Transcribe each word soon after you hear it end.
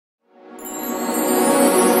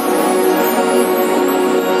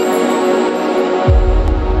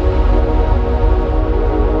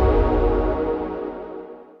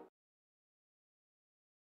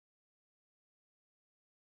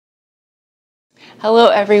Hello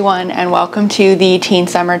everyone, and welcome to the Teen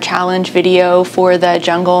Summer Challenge video for the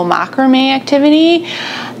jungle macrame activity.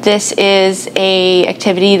 This is an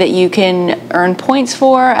activity that you can earn points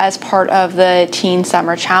for as part of the Teen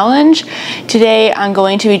Summer Challenge. Today I'm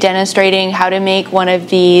going to be demonstrating how to make one of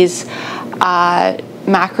these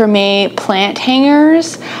macrame plant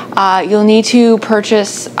hangers. You'll need to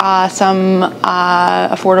purchase some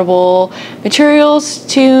affordable materials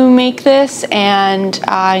to make this, and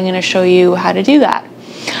I'm going to show you how to do that.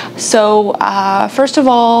 So first of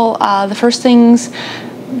all, the first things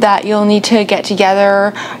that you'll need to get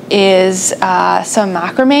together is some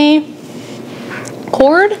macrame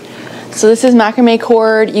cord. So this is macrame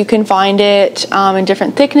cord. You can find it in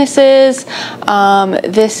different thicknesses.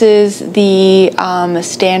 This is the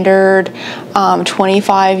standard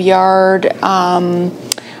 25-yard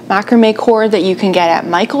macrame cord that you can get at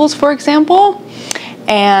Michael's, for example.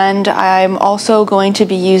 And I'm also going to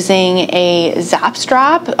be using a zap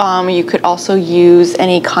strap. You could also use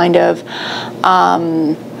any kind of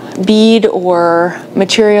bead or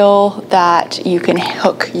material that you can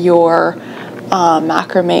hook your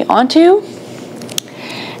macrame onto.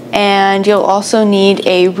 And you'll also need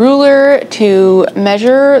a ruler to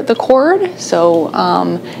measure the cord. So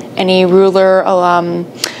any ruler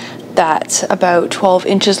that's about 12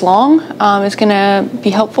 inches long is going to be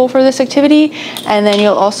helpful for this activity. And then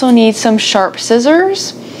you'll also need some sharp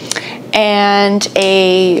scissors and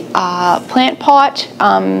a plant pot.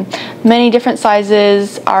 Many different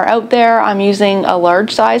sizes are out there. I'm using a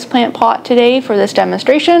large size plant pot today for this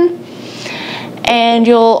demonstration. And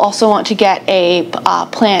you'll also want to get a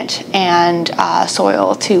plant and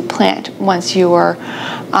soil to plant once your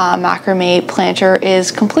macrame planter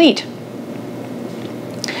is complete.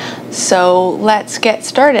 So let's get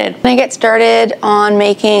started. When I get started on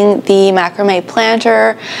making the macrame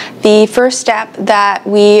planter, the first step that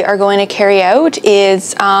we are going to carry out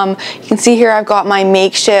is, you can see here I've got my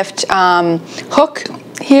makeshift hook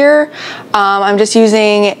here. I'm just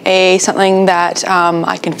using something that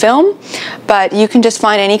I can film, but you can just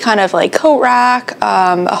find any kind of like coat rack,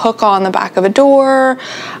 a hook on the back of a door,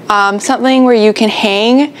 something where you can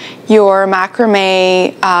hang your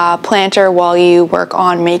macrame planter while you work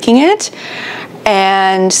on making it.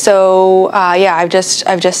 And so yeah, I've just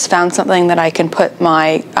found something that I can put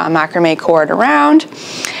my macrame cord around.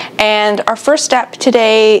 And our first step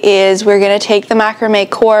today is we're going to take the macrame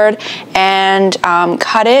cord and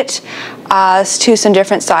cut it to some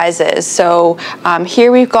different sizes. So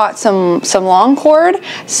here we've got some long cord.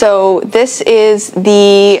 So this is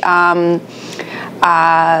the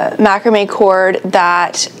macrame cord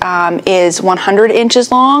that is 100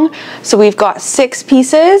 inches long. So we've got 6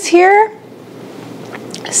 pieces here.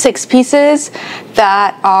 6 pieces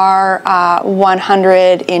that are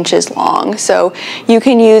 100 inches long. So you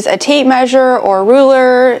can use a tape measure or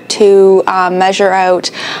ruler to measure out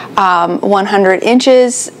 100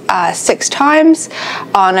 inches 6 times.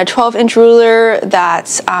 On a 12-inch ruler,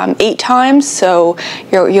 that's 8 times. So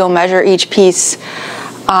you'll measure each piece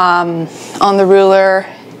on the ruler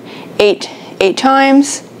 8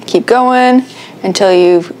 times. Keep going until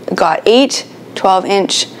you've got 8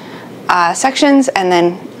 12-inch sections, and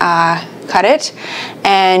then cut it,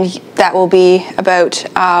 and that will be about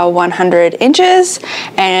 100 inches.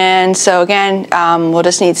 And so again, we'll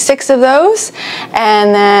just need 6 of those.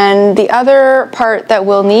 And then the other part that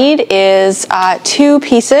we'll need is 2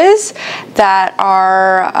 pieces that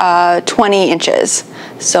are 20 inches.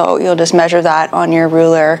 So you'll just measure that on your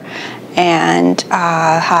ruler and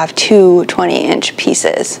have 2 20-inch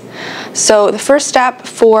pieces. So the first step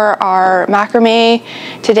for our macrame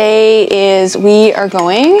today is we are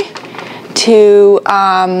going to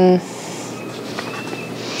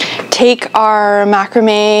take our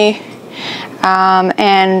macrame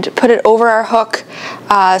and put it over our hook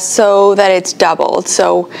so that it's doubled.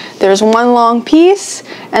 So there's one long piece,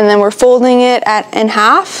 and then we're folding it in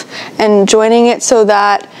half and joining it so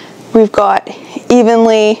that we've got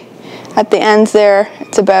evenly at the ends there.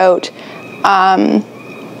 It's about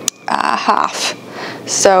half.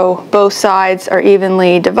 So both sides are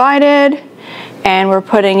evenly divided, and we're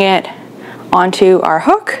putting it onto our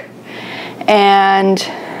hook. And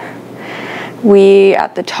we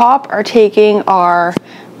at the top are taking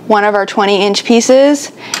one of our 20-inch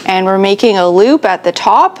pieces, and we're making a loop at the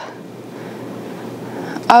top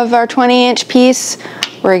of our 20-inch piece.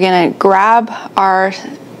 We're gonna grab our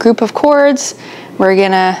group of cords. We're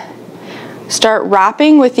gonna start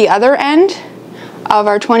wrapping with the other end of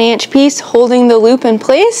our 20-inch piece, holding the loop in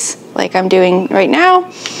place like I'm doing right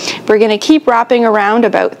now. We're going to keep wrapping around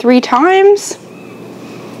about 3 times.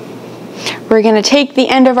 We're going to take the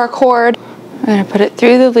end of our cord I'm going to put it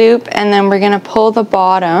through the loop, and then we're going to pull the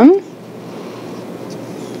bottom.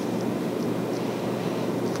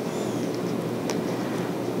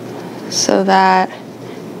 So that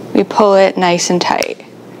we pull it nice and tight.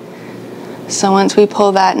 So once we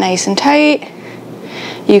pull that nice and tight,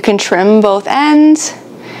 you can trim both ends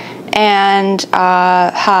and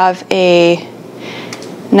have a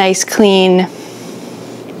nice clean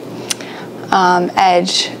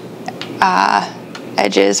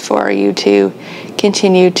edges for you to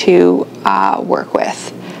continue to work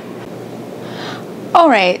with. All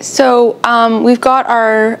right, so we've got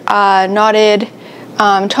our knotted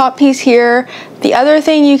top piece here. The other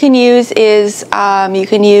thing you can use is you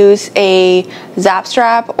can use a zap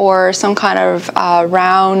strap or some kind of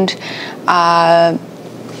round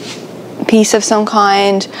piece of some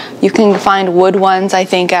kind. You can find wood ones, I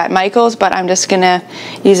think, at Michael's, but I'm just gonna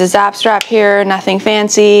use a zap strap here, nothing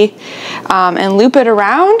fancy, and loop it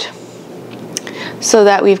around so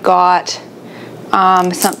that we've got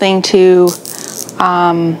something to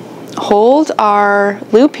hold our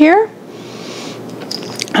loop here.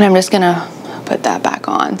 And I'm just gonna put that back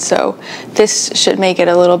on. So this should make it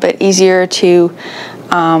a little bit easier to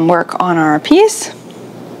work on our piece.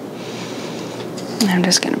 And I'm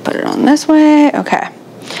just gonna put it on this way, okay.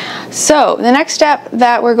 So the next step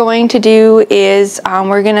that we're going to do is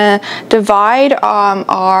we're gonna divide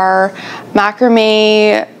our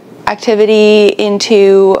macrame activity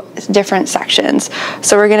into different sections.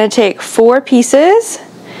 So we're gonna take 4 pieces,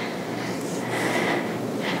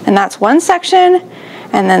 and that's one section.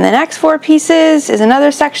 And then the next 4 pieces is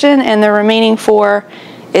another section, and the remaining 4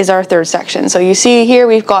 is our third section. So you see here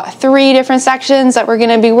we've got 3 different sections that we're going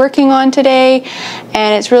to be working on today,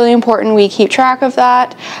 and it's really important we keep track of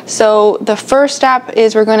that. So the first step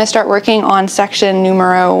is we're going to start working on section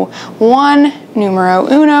numero 1, numero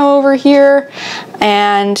uno over here,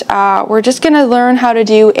 and we're just going to learn how to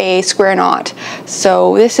do a square knot.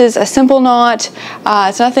 So this is a simple knot.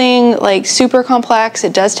 It's nothing like super complex.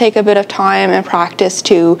 It does take a bit of time and practice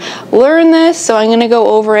to learn this, so I'm going to go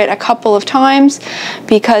over it a couple of times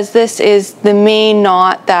because this is the main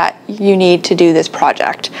knot that you need to do this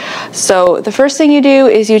project. So the first thing you do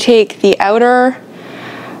is you take the outer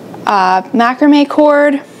macrame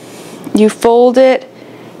cord, you fold it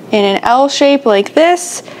in an L shape like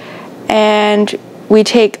this, and we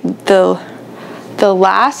take the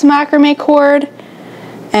last macrame cord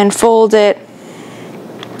and fold it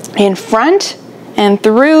in front and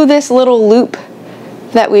through this little loop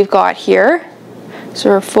that we've got here. So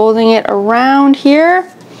we're folding it around here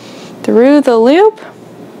through the loop.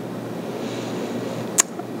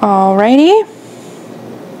 Alrighty.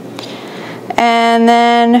 And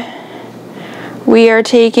then we are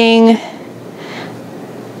taking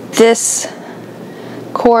this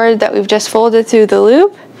cord that we've just folded through the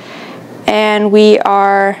loop, and we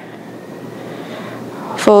are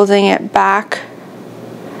folding it back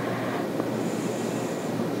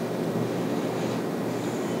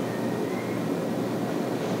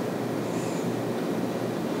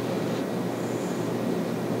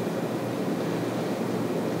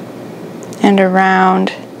and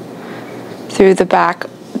around through the back,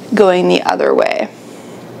 going the other way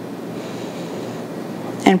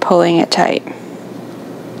and pulling it tight.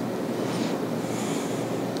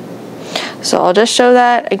 So I'll just show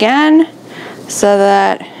that again so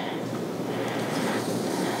that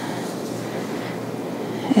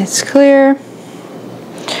it's clear.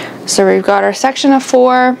 So we've got our section of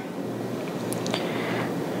 4.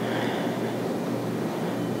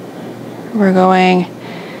 We're going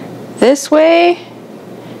this way,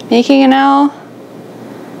 making an L.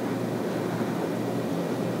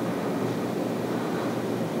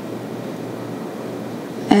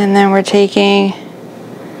 And then we're taking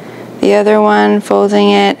the other one, folding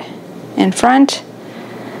it in front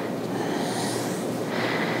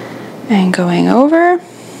and going over.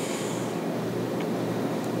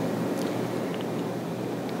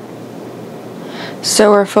 So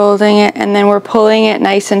we're folding it and then we're pulling it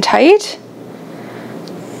nice and tight.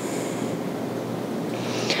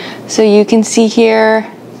 So you can see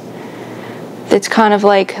here, it's kind of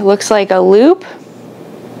like, looks like a loop.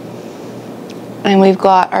 And we've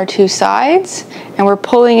got our 2 sides, and we're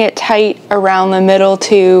pulling it tight around the middle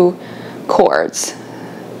 2 cords.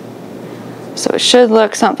 So it should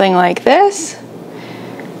look something like this.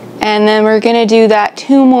 And then we're going to do that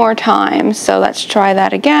 2 more times. So let's try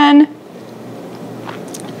that again.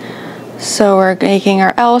 So we're making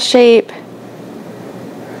our L shape.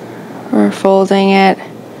 We're folding it,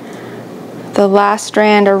 the last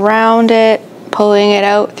strand around it, pulling it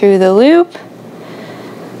out through the loop,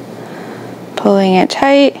 pulling it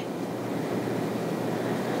tight,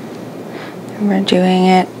 We're doing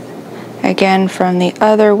it again from the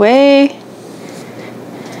other way.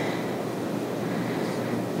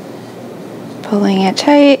 Pulling it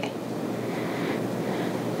tight.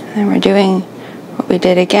 And then we're doing what we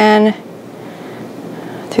did again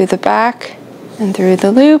through the back and through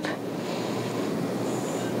the loop.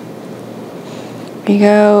 We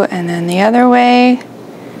go, and then the other way.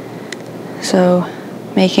 So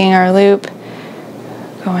making our loop,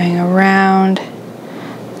 going around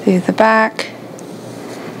through the back,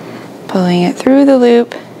 pulling it through the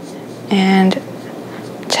loop, and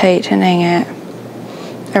tightening it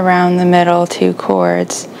around the middle 2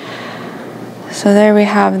 cords. So there we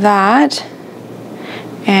have that.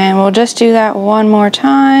 And we'll just do that one more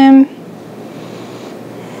time.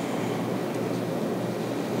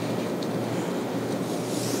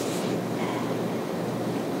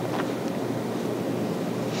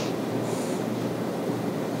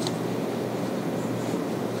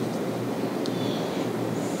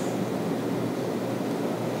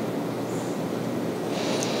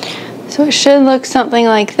 So it should look something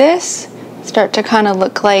like this. Start to kind of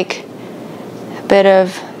look like a bit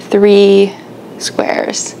of 3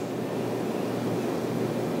 squares.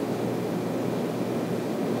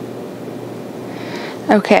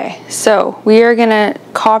 Okay, so we are gonna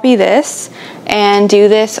copy this and do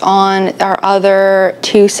this on our other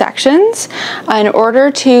 2 sections. In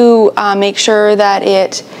order to make sure that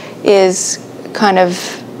it is kind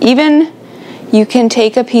of even, you can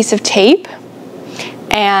take a piece of tape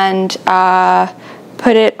and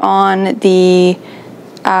put it on the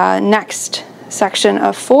next section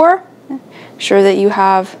of 4. Sure that you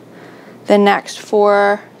have the next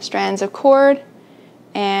 4 strands of cord.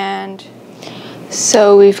 And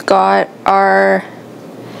so we've got our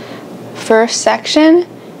first section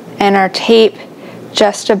and our tape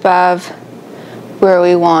just above where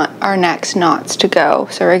we want our next knots to go.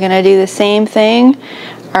 So we're going to do the same thing,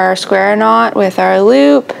 our square knot with our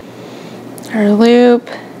loop,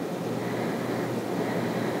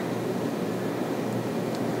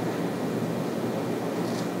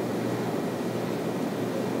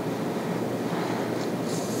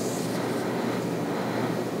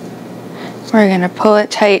 we're going to pull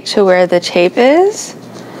it tight to where the tape is.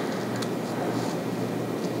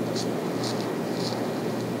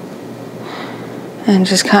 And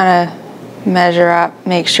just kind of measure up,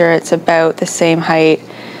 make sure it's about the same height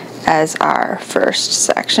as our first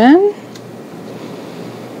section.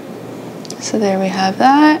 So there we have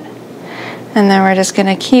that. And then we're just going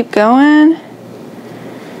to keep going,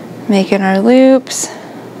 making our loops.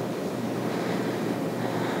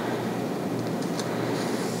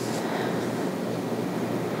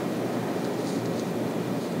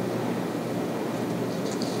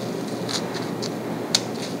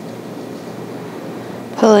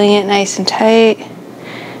 Pulling it nice and tight,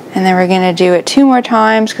 and then we're going to do it 2 more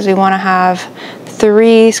times because we want to have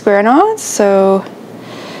 3 square knots. So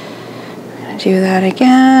I'm going to do that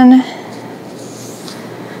again.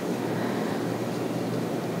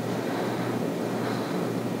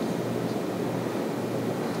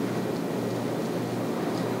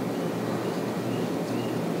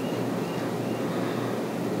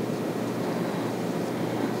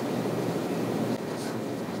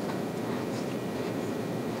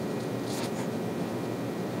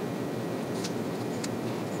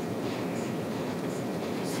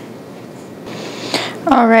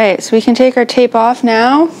 All right, so we can take our tape off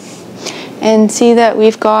now and see that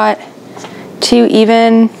we've got 2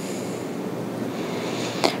 even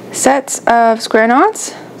sets of square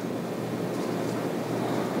knots.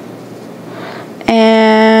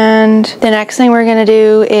 And the next thing we're going to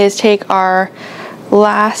do is take our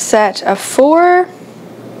last set of 4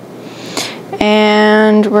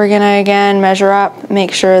 and we're going to again measure up,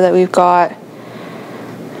 make sure that we've got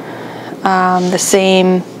the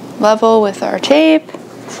same level with our tape,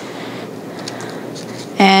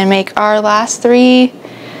 and make our last 3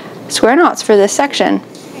 square knots for this section.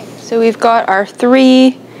 So we've got our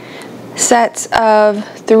 3 sets of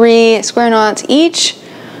 3 square knots each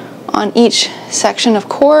on each section of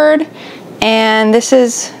cord, and this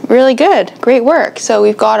is really good, great work. So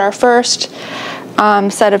we've got our first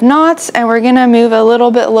set of knots, and we're gonna move a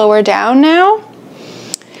little bit lower down now,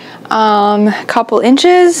 a couple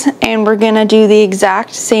inches, and we're gonna do the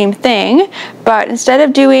exact same thing, but instead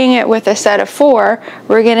of doing it with a set of 4,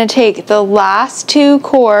 we're gonna take the last 2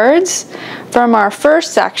 cords from our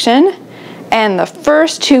first section and the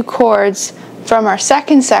first 2 cords from our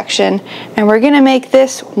second section, and we're gonna make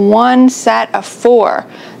this 1 set of 4.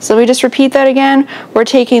 So we just repeat that again. We're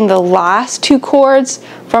taking the last 2 cords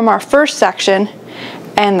from our first section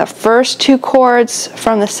and the first 2 cords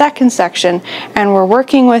from the second section, and we're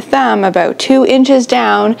working with them about 2 inches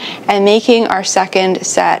down and making our second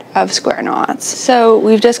set of square knots. So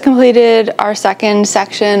we've just completed our second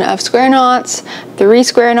section of square knots, 3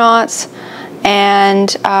 square knots,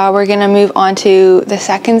 and we're gonna move on to the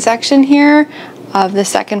second section here of the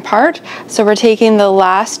second part. So we're taking the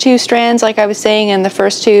last 2 strands, like I was saying, and the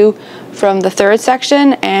first 2 from the third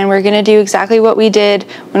section, and we're gonna do exactly what we did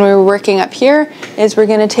when we were working up here, is we're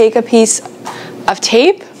gonna take a piece of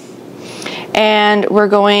tape and we're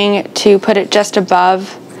going to put it just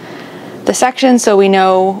above the section so we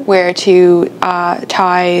know where to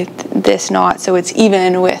tie this knot so it's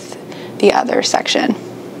even with the other section.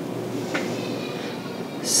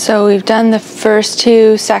 So we've done the first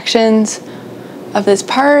 2 sections of this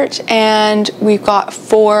part, and we've got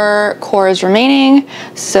 4 cords remaining.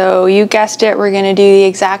 So you guessed it, we're gonna do the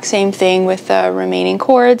exact same thing with the remaining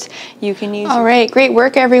cords. You can use. All right, great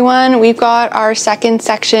work everyone. We've got our second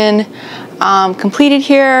section completed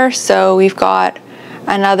here. So we've got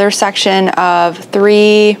another section of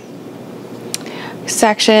 3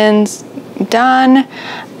 sections done,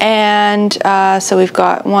 and so we've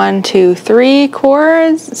got 1, 2, 3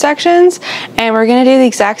 chords sections, and we're going to do the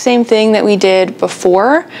exact same thing that we did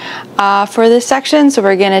before for this section. So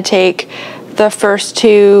we're going to take the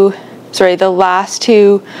last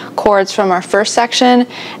 2 chords from our first section,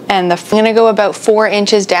 and I'm going to go about 4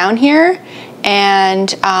 inches down here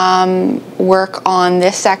and work on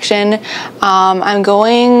this section. I'm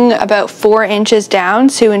going about 4 inches down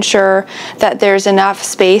to ensure that there's enough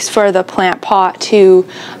space for the plant pot to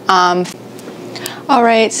all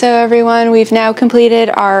right, so everyone, we've now completed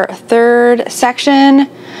our third section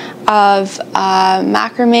of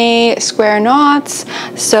macrame square knots.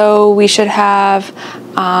 So we should have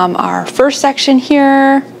our first section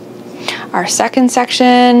here, our second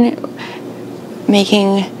section,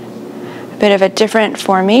 making bit of a different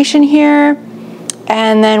formation here,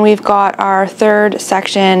 and then we've got our third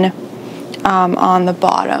section on the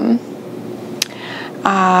bottom,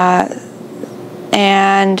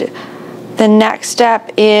 and the next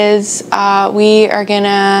step is we are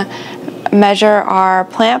gonna measure our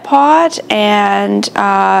plant pot and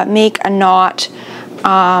make a knot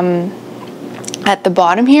at the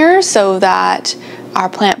bottom here so that our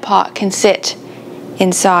plant pot can sit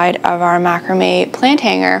inside of our macrame plant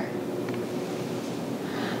hanger.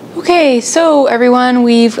 Okay, so everyone,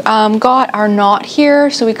 we've got our knot here.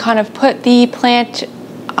 So we kind of put the plant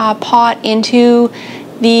pot into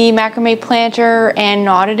the macrame planter and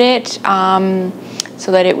knotted it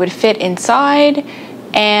so that it would fit inside.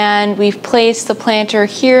 And we've placed the planter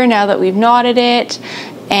here now that we've knotted it.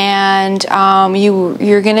 And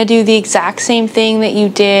you're gonna do the exact same thing that you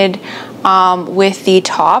did with the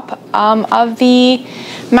top of the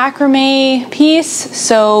macrame piece.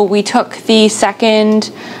 So we took the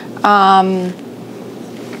second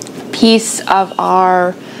piece of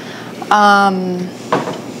our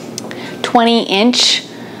 20-inch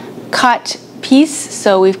cut piece.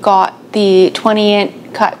 So we've got the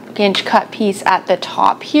 20-inch cut piece at the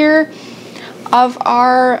top here of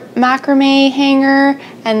our macrame hanger,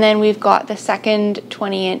 and then we've got the second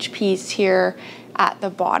 20-inch piece here at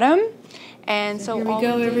the bottom. And so here we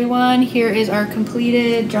go, everyone. Here is our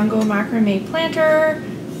completed jungle macrame planter.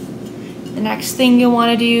 The next thing you'll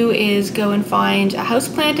want to do is go and find a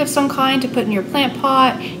houseplant of some kind to put in your plant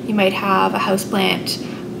pot. You might have a houseplant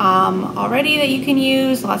already that you can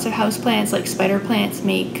use. Lots of houseplants like spider plants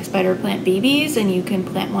make spider plant babies, and you can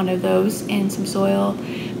plant one of those in some soil,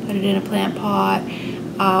 put it in a plant pot,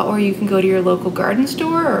 or you can go to your local garden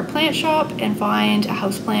store or plant shop and find a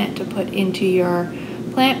houseplant to put into your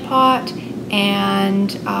plant pot. And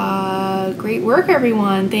great work,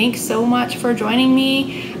 everyone. Thanks so much for joining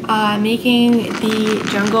me making the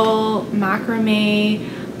jungle macrame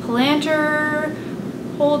planter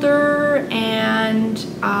holder, and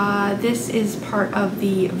this is part of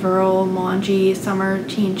the VIRLmanji Summer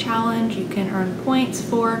Teen Challenge. You can earn points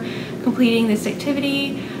for completing this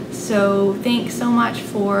activity. So thanks so much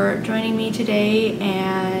for joining me today,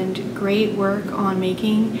 and great work on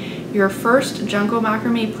making your first jungle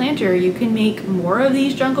macrame planter. You can make more of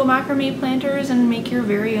these jungle macrame planters and make your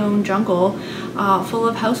very own jungle full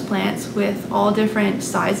of houseplants with all different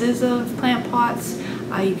sizes of plant pots.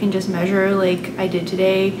 You can just measure like I did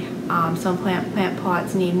today. Some plant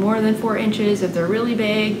pots need more than 4 inches if they're really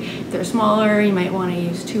big. If they're smaller, you might want to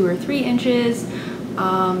use 2 or 3 inches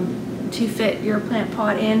to fit your plant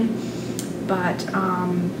pot in. But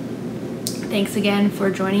thanks again for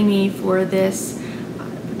joining me for this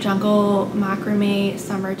Jungle Macrame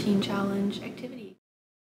Summer Teen Challenge activity.